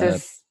from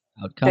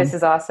outcome. This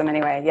is awesome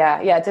anyway.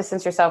 Yeah.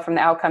 Distance yourself from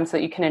the outcome so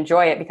that you can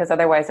enjoy it, because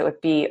otherwise it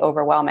would be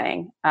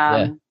overwhelming.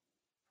 And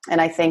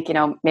I think,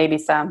 maybe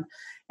some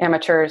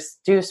amateurs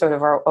do sort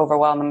of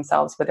overwhelm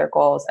themselves with their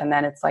goals, and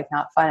then it's like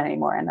not fun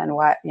anymore. And then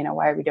why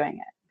are we doing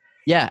it?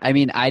 Yeah, I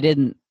mean, I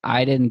didn't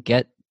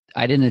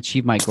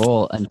achieve my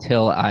goal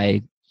until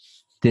I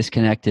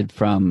disconnected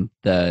from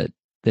the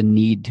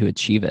need to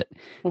achieve it.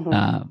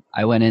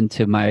 I went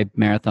into my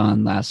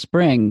marathon last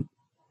spring,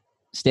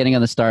 standing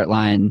on the start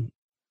line.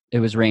 It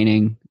was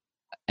raining,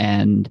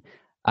 and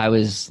I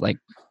was like,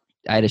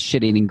 I had a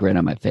shit-eating grin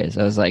on my face.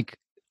 I was like,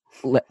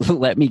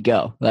 let me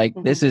go. Like,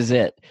 this is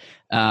it.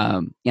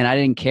 And I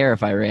didn't care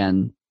if I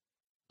ran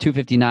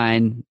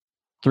 259,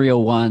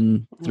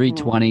 301,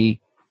 320,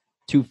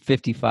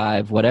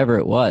 255, whatever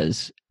it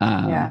was.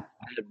 I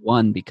had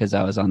won because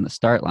I was on the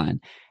start line.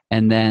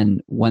 And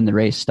then when the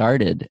race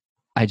started,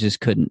 I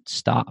just couldn't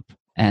stop.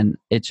 And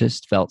it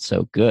just felt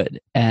so good.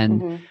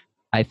 And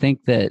I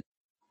think that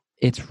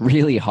it's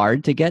really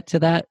hard to get to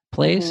that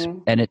place.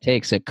 And it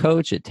takes a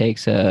coach, it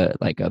takes a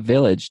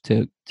village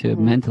to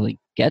mentally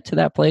get to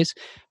that place.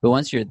 But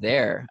once you're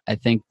there, I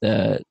think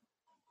the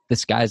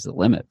sky's the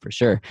limit for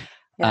sure.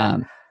 Yeah.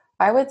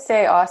 I would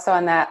say also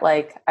on that,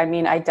 like, I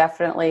mean, I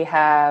definitely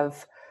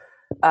have,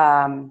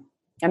 I'm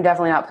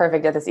definitely not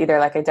perfect at this either.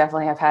 Like, I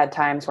definitely have had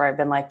times where I've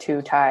been like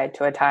too tied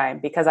to a time,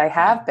 because I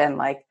have been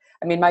like,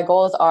 I mean, my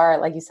goals are,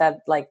 like you said,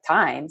 like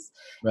times.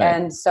 Right.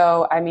 And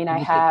so, I mean, I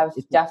have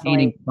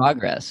definitely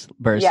progress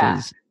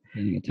versus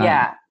gaining a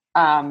time.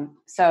 Yeah.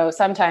 So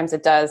sometimes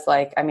it does,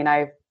 like, I mean,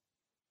 I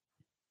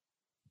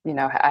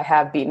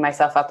have beaten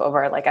myself up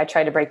over, like, I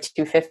tried to break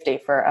 250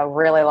 for a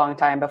really long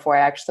time before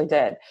I actually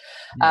did.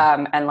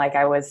 And like,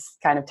 I was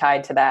kind of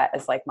tied to that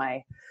as like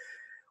my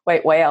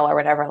white whale or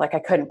whatever. Like, I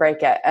couldn't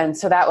break it. And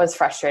so that was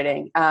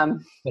frustrating. But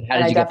how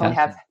did you get past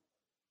that?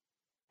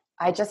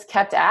 I just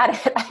kept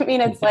at it. I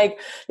mean, it's like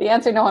the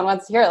answer no one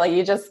wants to hear. Like,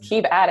 you just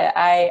keep at it.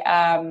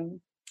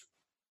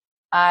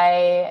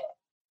 I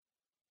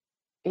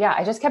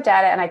just kept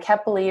at it. And I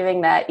kept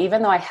believing that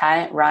even though I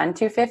hadn't run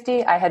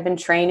 250, I had been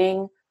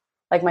training.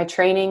 Like, my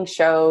training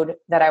showed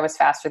that I was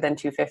faster than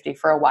 250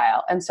 for a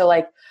while. And so,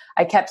 like,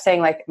 I kept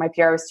saying, like, my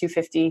PR was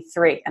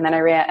 253. And then I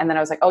ran, and then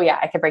I was like, oh yeah,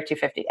 I could break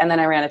 250. And then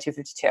I ran a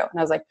 252. And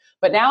I was like,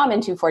 but now I'm in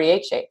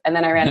 248 shape. And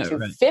then I ran a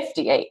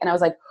 258. And I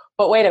was like,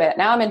 but wait a minute,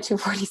 now I'm in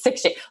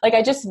 246 shape. Like,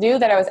 I just knew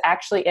that I was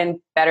actually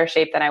in better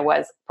shape than I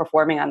was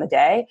performing on the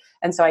day.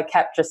 And so I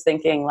kept just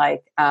thinking,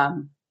 like,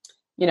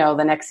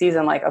 the next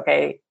season, like,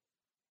 okay,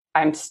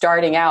 I'm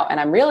starting out and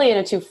I'm really in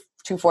a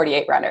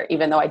 248 runner,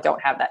 even though I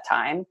don't have that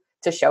time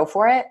to show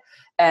for it.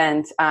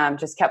 And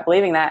just kept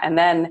believing that. And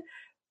then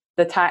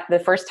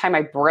the first time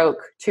I broke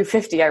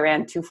 250, I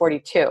ran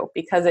 242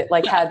 because it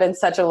like had been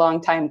such a long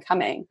time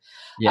coming.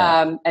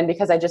 Yeah. And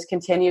because I just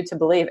continued to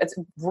believe. It's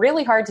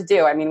really hard to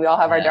do. I mean, we all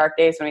have our dark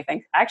days when we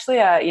think, actually,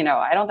 you know,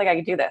 I don't think I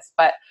could do this,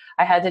 but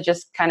I had to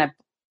just kind of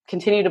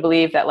continue to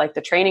believe that like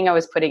the training I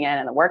was putting in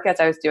and the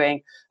workouts I was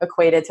doing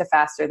equated to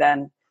faster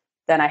than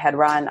I had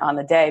run on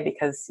the day,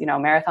 because, you know,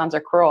 marathons are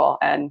cruel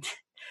and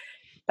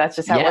that's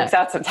just how it works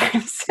out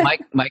sometimes.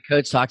 my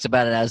coach talks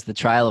about it as the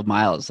trial of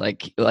miles.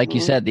 Like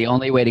you said, the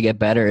only way to get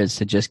better is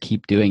to just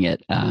keep doing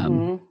it.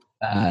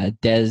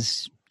 Des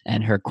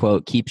and her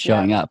quote, keep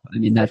showing up. I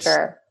mean, that's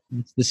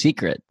the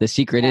secret. The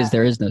secret is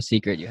there is no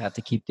secret. You have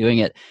to keep doing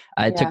it.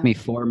 It took me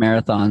 4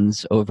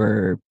 marathons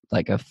over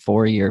like a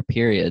 4-year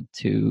period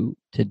to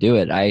do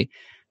it.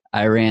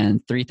 I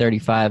ran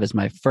 335 as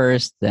my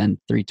first, then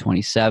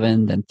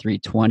 327, then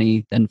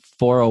 320, then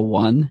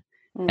 401,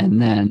 and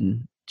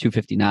then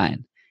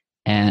 259.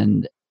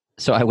 And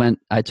so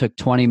I took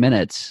 20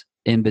 minutes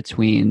in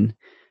between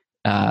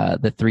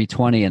the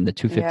 320 and the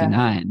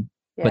 259,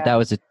 but that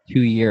was a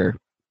 2-year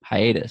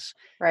hiatus.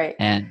 Right.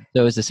 And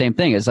so it was the same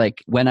thing. It's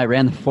like when I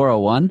ran the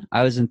 401,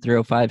 I was in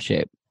 305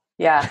 shape.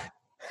 Yeah.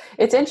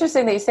 It's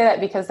interesting that you say that,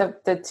 because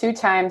the 2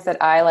 times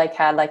that I like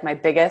had like my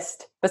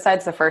biggest,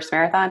 besides the first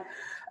marathon,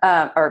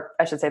 or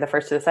I should say the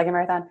first to the second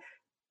marathon,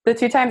 the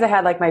 2 times I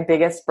had like my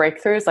biggest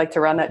breakthroughs, like to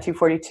run that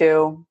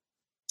 242,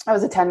 I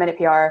was a 10-minute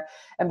PR.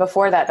 And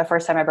before that, the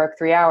first time I broke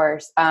 3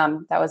 hours,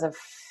 that was a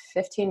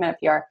 15-minute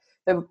PR.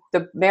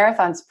 The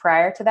marathons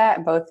prior to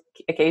that, both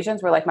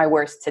occasions, were like my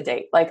worst to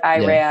date. Like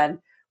I ran,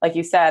 like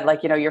you said,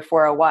 like, you know, your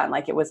 401,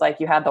 like it was like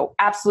you had the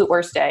absolute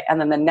worst day.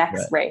 And then the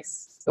next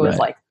race, it was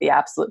like the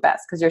absolute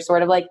best, because you're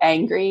sort of like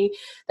angry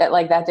that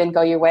like that didn't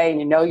go your way, and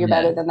you know you're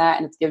better than that.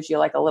 And it gives you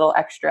like a little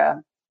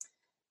extra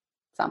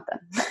something.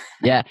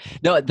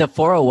 No, the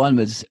 401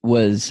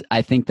 was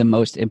I think the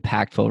most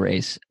impactful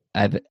race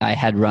I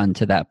had run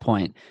to that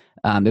point.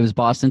 It was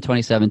Boston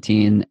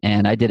 2017,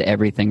 and I did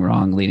everything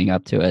wrong leading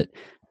up to it.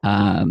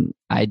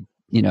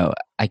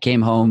 I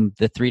came home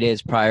the 3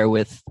 days prior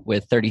with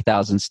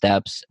 30,000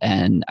 steps,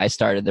 and I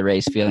started the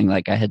race feeling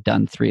like I had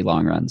done 3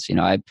 long runs. You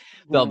know, I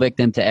fell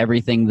victim to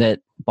everything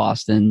that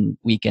Boston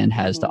weekend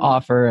has to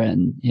offer,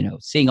 and, you know,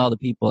 seeing all the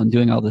people and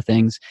doing all the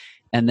things.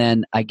 And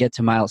then I get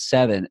to mile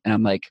 7 and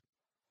I'm like,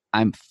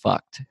 I'm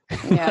fucked.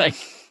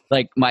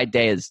 like my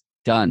day is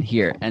done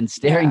here. And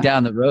staring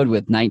down the road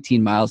with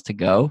 19 miles to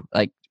go,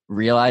 like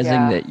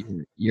realizing that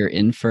you're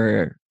in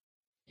for,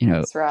 you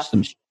know,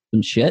 some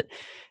shit,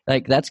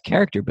 like that's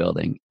character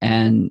building.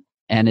 And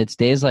it's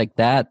days like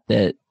that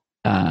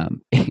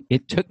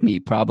it took me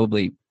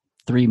probably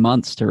 3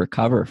 months to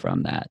recover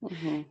from that.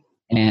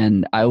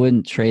 And I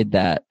wouldn't trade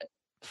that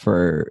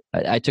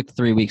I took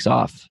 3 weeks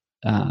off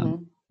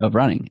of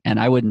running, and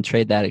I wouldn't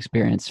trade that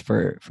experience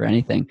for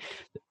anything.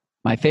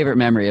 My favorite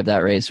memory of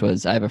that race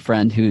was I have a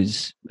friend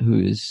who's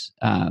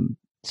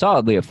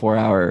solidly a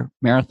 4-hour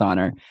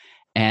marathoner,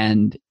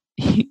 and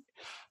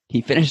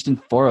he finished in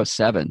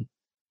 407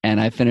 and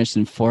I finished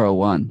in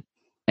 401.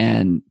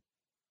 And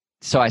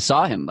so I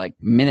saw him like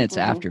minutes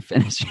after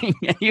finishing,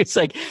 and he was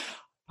like,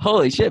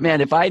 holy shit, man,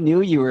 if I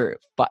knew you were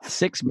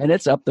 6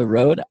 minutes up the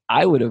road,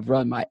 I would have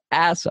run my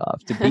ass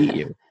off to beat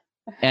you.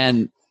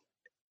 And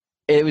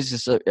it was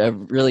just a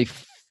really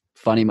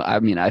funny. I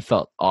mean, I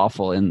felt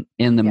awful in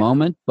the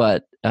moment,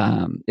 but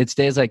it's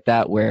days like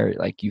that where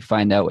like you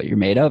find out what you're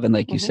made of, and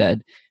like you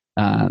said,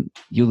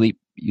 you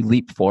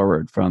leap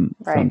forward from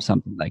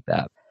something like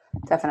that.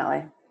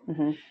 Definitely.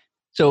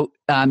 So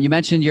you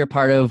mentioned you're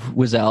part of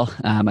Wazelle.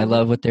 I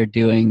love what they're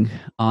doing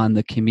on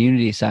the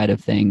community side of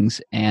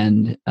things.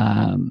 And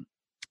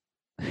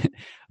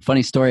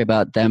funny story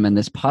about them and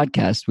this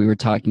podcast, we were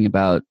talking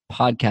about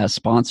podcast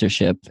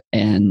sponsorship,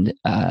 and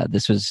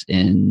this was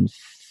in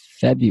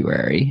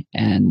February,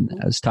 and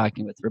I was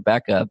talking with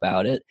Rebecca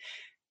about it,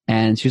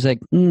 and she was like,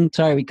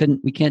 sorry,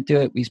 we can't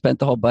do it. We spent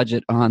the whole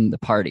budget on the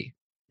party.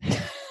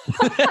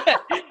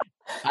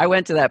 I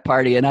went to that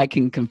party, and I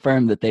can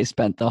confirm that they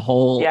spent the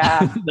whole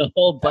the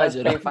whole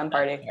budget. That was a pretty fun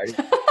party.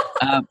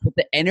 But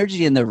the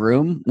energy in the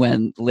room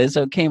when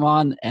Lizzo came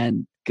on,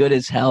 and good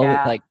as hell,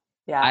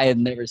 I have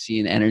never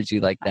seen energy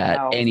like that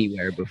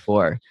anywhere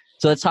before.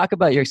 So let's talk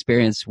about your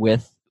experience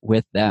with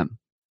them.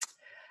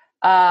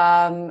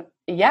 I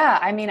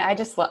mean, I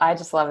just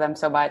love them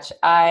so much.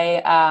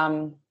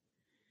 I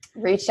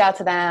reached out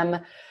to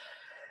them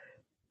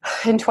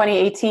in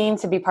 2018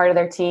 to be part of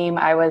their team.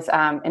 I was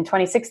in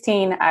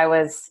 2016. I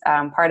was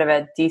part of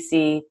a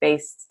DC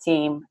based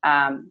team,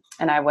 and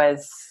I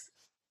was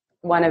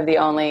one of the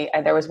only.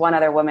 There was one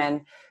other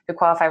woman who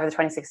qualified for the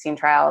 2016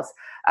 trials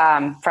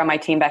from my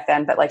team back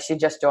then, but like she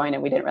just joined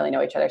and we didn't really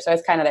know each other, so I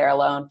was kind of there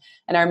alone.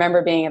 And I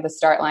remember being at the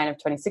start line of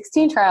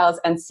 2016 trials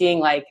and seeing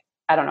like,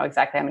 I don't know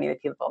exactly how many of the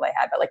people they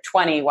had, but like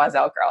 20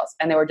 Wazelle girls,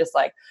 and they were just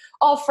like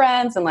all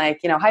friends and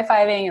like, you know,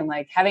 high-fiving and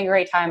like having a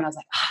great time. And I was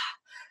like,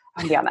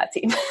 I'm be on that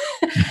team.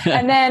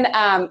 And then,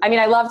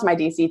 I loved my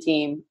DC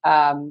team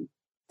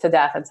to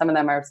death, and some of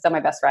them are still my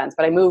best friends,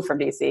 but I moved from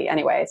DC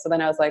anyway. So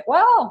then I was like,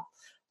 well,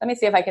 let me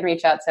see if I can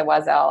reach out to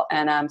Oiselle.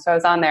 And so I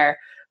was on their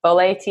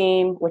Volley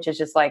team, which is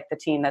just like the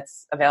team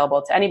that's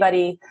available to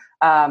anybody,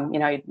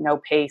 no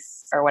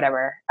pace or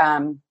whatever.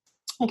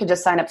 You can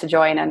just sign up to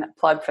join, and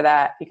plug for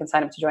that. You can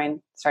sign up to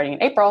join starting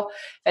in April.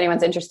 If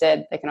anyone's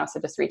interested, they can also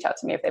just reach out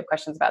to me if they have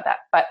questions about that.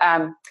 But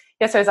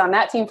so I was on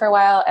that team for a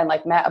while and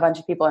like met a bunch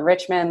of people in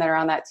Richmond that are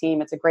on that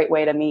team. It's a great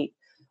way to meet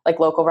like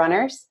local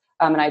runners.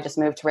 And I just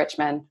moved to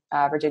Richmond,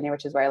 Virginia,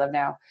 which is where I live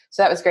now.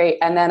 So that was great.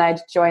 And then I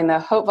joined the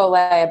Haute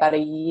Volée about a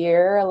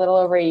little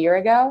over a year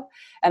ago.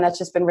 And that's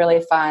just been really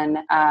fun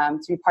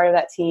to be part of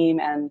that team,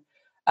 and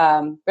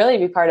really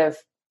to be part of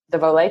the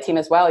Volée team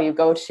as well. You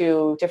go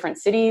to different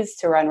cities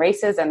to run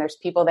races, and there's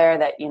people there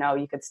that,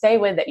 you could stay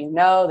with, that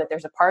that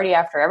there's a party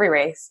after every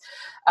race.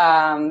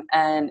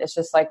 And it's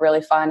just like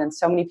really fun. And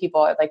so many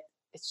people, like,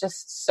 it's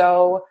just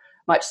so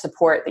much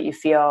support that you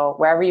feel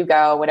wherever you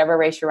go, whatever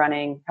race you're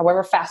running,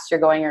 however fast you're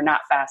going or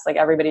not fast, like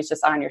everybody's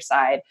just on your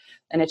side.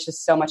 And it's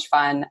just so much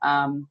fun.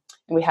 And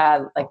we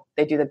had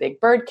they do the big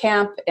bird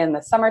camp in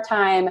the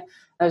summertime. It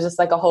was just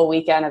like a whole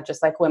weekend of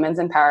just like women's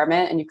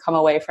empowerment. And you come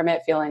away from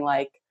it feeling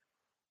like,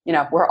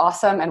 we're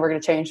awesome and we're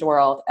going to change the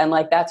world. And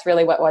like, that's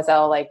really what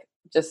Oiselle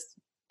just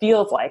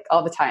feels like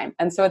all the time.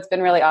 And so it's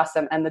been really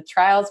awesome. And the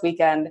trials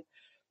weekend,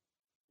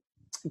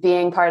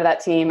 being part of that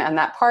team and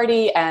that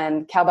party,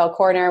 and Cowbell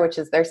Corner, which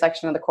is their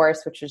section of the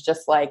course, which was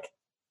just like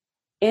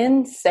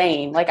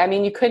insane.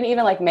 You couldn't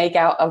even make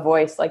out a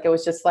voice. It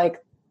was just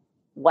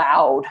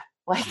loud,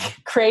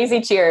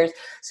 crazy cheers.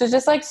 So it's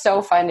just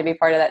so fun to be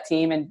part of that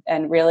team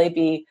and really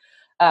be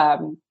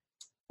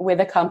with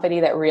a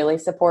company that really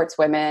supports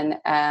women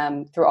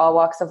through all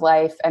walks of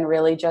life, and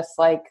really just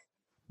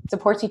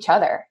supports each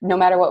other no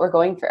matter what we're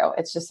going through.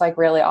 It's just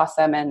really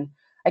awesome. And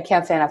I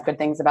can't say enough good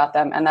things about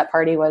them. And that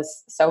party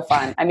was so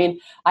fun.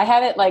 I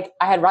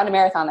had run a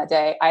marathon that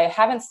day. I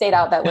haven't stayed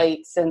out that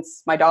late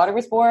since my daughter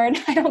was born,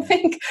 I don't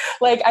think.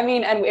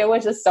 And it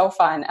was just so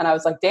fun. And I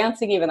was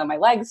dancing even though my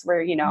legs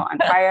were, on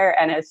fire.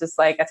 And it's just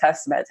a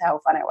testament to how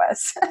fun it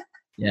was.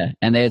 Yeah.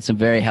 And they had some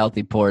very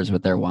healthy pours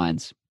with their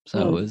wines.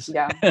 So it was,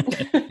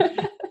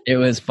 it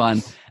was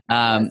fun.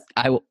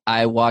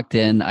 I walked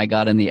in, I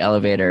got in the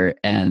elevator,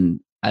 and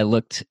I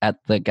looked at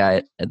the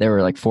guy. There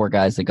were 4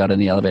 guys that got in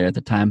the elevator at the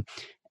time.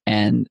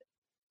 And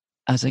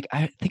I was like,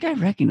 I think I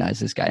recognize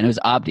this guy. And it was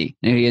Abdi.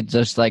 And he had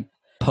just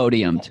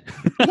podiumed.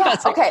 Yeah.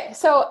 Okay.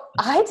 So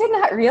I did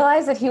not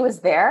realize that he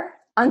was there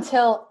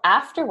until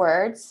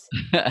afterwards.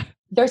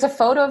 There's a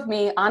photo of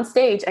me on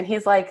stage, and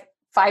he's 5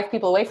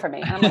 people away from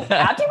me. And I'm like,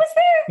 Abdi was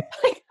there?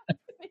 I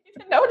didn't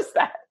even notice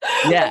that.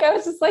 Yeah. I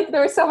was just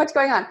there was so much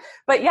going on.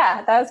 But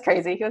yeah, that was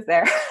crazy. He was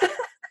there.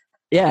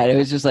 Yeah, it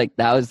was just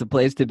that was the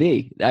place to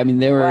be. It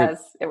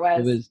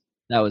was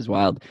that was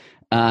wild.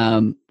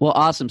 Well,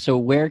 awesome. So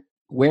where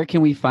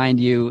can we find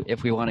you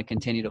if we want to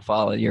continue to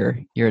follow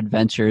your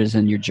adventures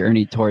and your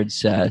journey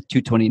towards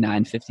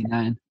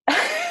 2:29:59?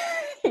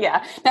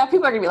 Yeah. Now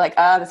people are gonna be like,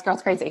 this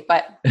girl's crazy,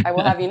 but I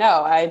will have you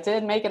know, I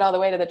did make it all the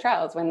way to the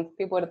trials when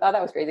people would have thought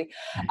that was crazy.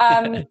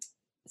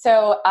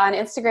 So on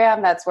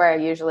Instagram, that's where I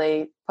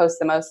usually post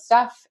the most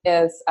stuff,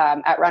 is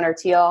at Runner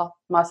Teal.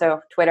 I'm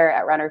also Twitter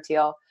at Runner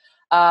Teal.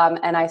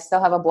 And I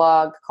still have a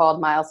blog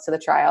called Miles to the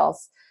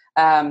Trials,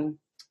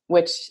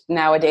 which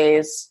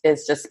nowadays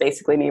is just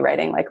basically me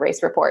writing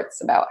race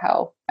reports about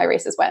how my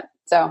races went.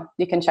 So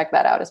you can check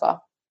that out as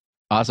well.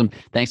 Awesome.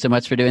 Thanks so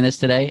much for doing this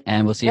today,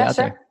 and we'll see you out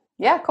there.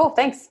 Yeah, cool.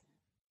 Thanks.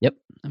 Yep.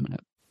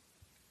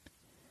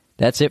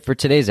 That's it for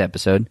today's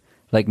episode.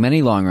 Like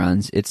many long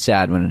runs, it's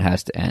sad when it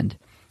has to end.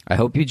 I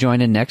hope you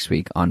join in next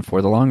week on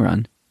For the Long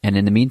Run. And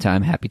in the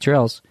meantime, happy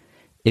trails.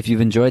 If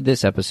you've enjoyed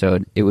this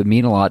episode, it would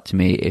mean a lot to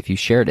me if you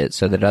shared it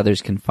so that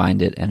others can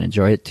find it and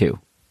enjoy it too.